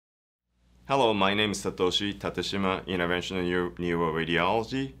Hello, my name is Satoshi Tateshima, Interventional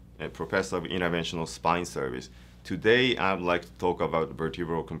Neuroradiology, and Professor of Interventional Spine Service. Today, I would like to talk about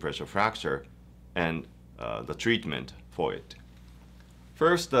vertebral compression fracture and the treatment for it.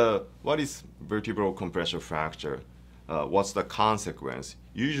 First, what is vertebral compression fracture? What's the consequence?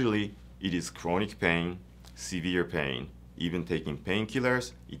 Usually, it is chronic pain, severe pain. Even taking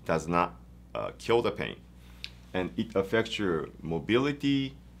painkillers, it does not kill the pain. And it affects your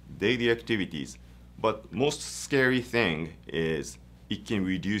mobility, daily activities. But most scary thing is it can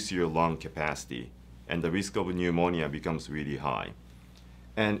reduce your lung capacity and the risk of pneumonia becomes really high.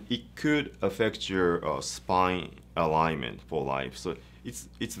 And it could affect your spine alignment for life. So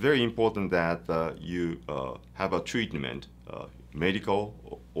it's very important that you have a treatment,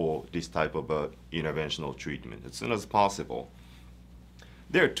 medical or this type of interventional treatment as soon as possible.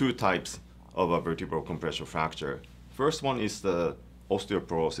 There are two types of a vertebral compression fracture. First one is the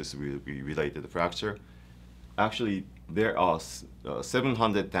osteoporosis related fracture. Actually, there are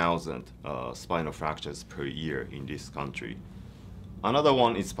 700,000 spinal fractures per year in this country. Another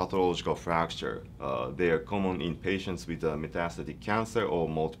one is pathological fracture. They are common in patients with metastatic cancer or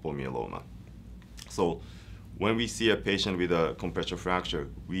multiple myeloma. So when we see a patient with a compression fracture,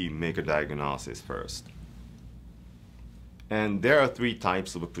 we make a diagnosis first. And there are three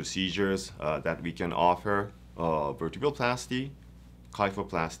types of procedures that we can offer: vertebroplasty,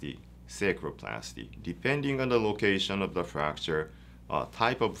 kyphoplasty, sacroplasty. Depending on the location of the fracture,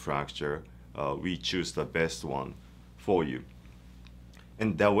 type of fracture, we choose the best one for you.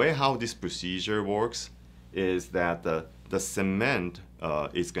 And the way how this procedure works is that the cement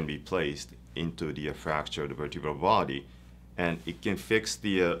is going to be placed into the fractured vertebral body, and it can fix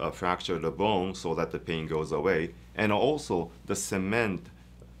the fractured bone so that the pain goes away. And also the cement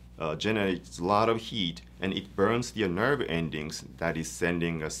generates a lot of heat and it burns the nerve endings that is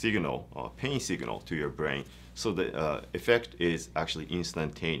sending a signal, a pain signal to your brain. So the effect is actually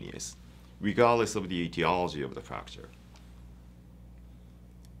instantaneous, regardless of the etiology of the fracture.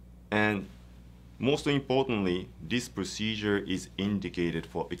 And most importantly, this procedure is indicated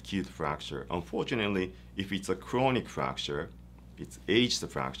for acute fracture. Unfortunately, if it's a chronic fracture, it's aged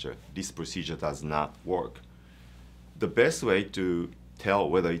fracture, this procedure does not work. The best way to tell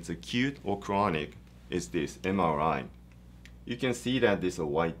whether it's acute or chronic is this MRI. You can see that there's a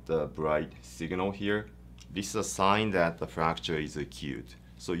white bright signal here. This is a sign that the fracture is acute.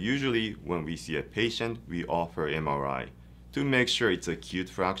 So usually when we see a patient, we offer MRI to make sure it's acute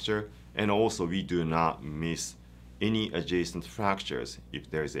fracture, and also we do not miss any adjacent fractures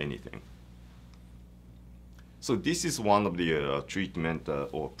if there's anything. So this is one of the treatment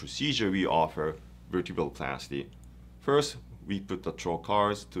or procedure we offer, vertebroplasty. First, we put the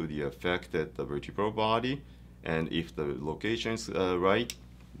trocars to the affected vertebral body, and if the location is right,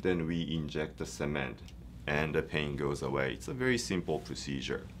 then we inject the cement and the pain goes away. It's a very simple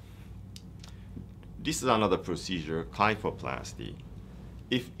procedure. This is another procedure, kyphoplasty.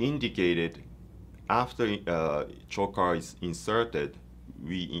 If indicated, after trocar is inserted,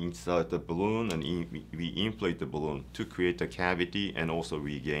 we insert the balloon and we inflate the balloon to create a cavity and also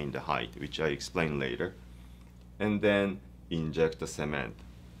regain the height, which I explain later. And then inject the cement,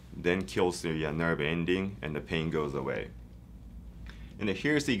 then kills the nerve ending and the pain goes away. And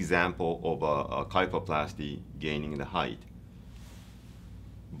here's the example of a kyphoplasty gaining the height.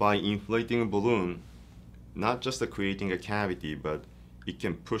 By inflating a balloon, not just creating a cavity, but it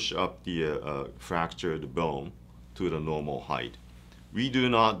can push up the fractured bone to the normal height. We do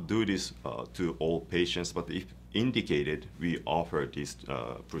not do this to all patients, but if indicated, we offer this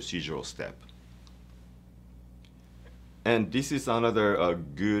procedural step. And this is another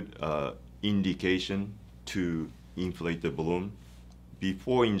good indication to inflate the balloon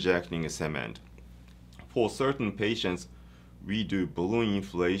before injecting a cement. For certain patients, we do balloon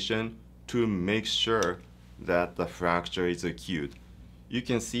inflation to make sure that the fracture is acute. You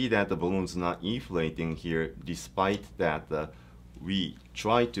can see that the balloon is not inflating here, despite that we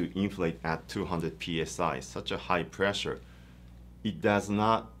try to inflate at 200 psi, such a high pressure. It does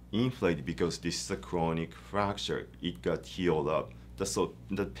not inflate because this is a chronic fracture. It got healed up. So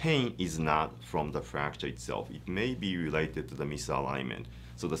the pain is not from the fracture itself. It may be related to the misalignment.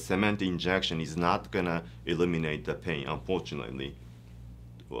 So the cement injection is not gonna eliminate the pain, unfortunately,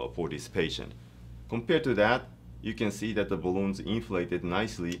 for this patient. Compared to that, you can see that the balloon's inflated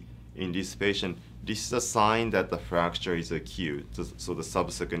nicely in this patient. This is a sign that the fracture is acute. So the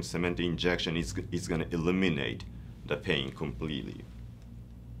subsequent cement injection is gonna eliminate the pain completely.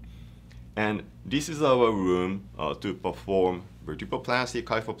 And this is our room to perform vertebroplasty,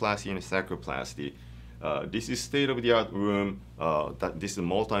 kyphoplasty, and sacroplasty. This is state-of-the-art room. This is a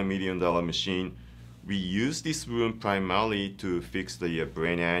multi-million-dollar machine. We use this room primarily to fix the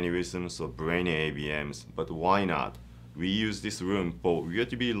brain aneurysms or brain AVMs, but why not? We use this room for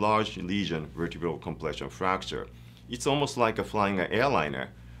relatively large lesion vertebral compression fracture. It's almost like flying an airliner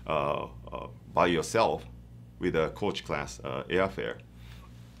by yourself with a coach class airfare.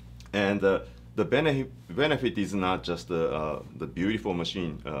 And the benefit is not just the beautiful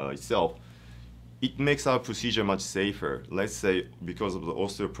machine itself. It makes our procedure much safer. Let's say because of the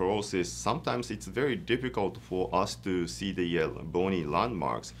osteoporosis, sometimes it's very difficult for us to see the bony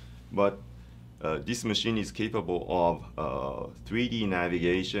landmarks, but this machine is capable of 3D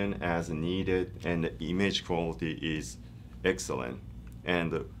navigation as needed, and the image quality is excellent.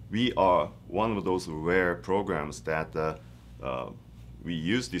 And we are one of those rare programs that we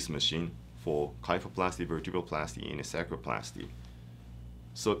use this machine for kyphoplasty, vertebroplasty, and sacroplasty.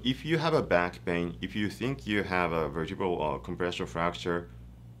 So if you have a back pain, if you think you have a vertebral compression fracture,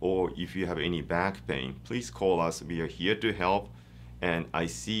 or if you have any back pain, please call us. We are here to help, and I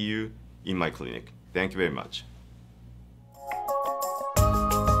see you in my clinic. Thank you very much.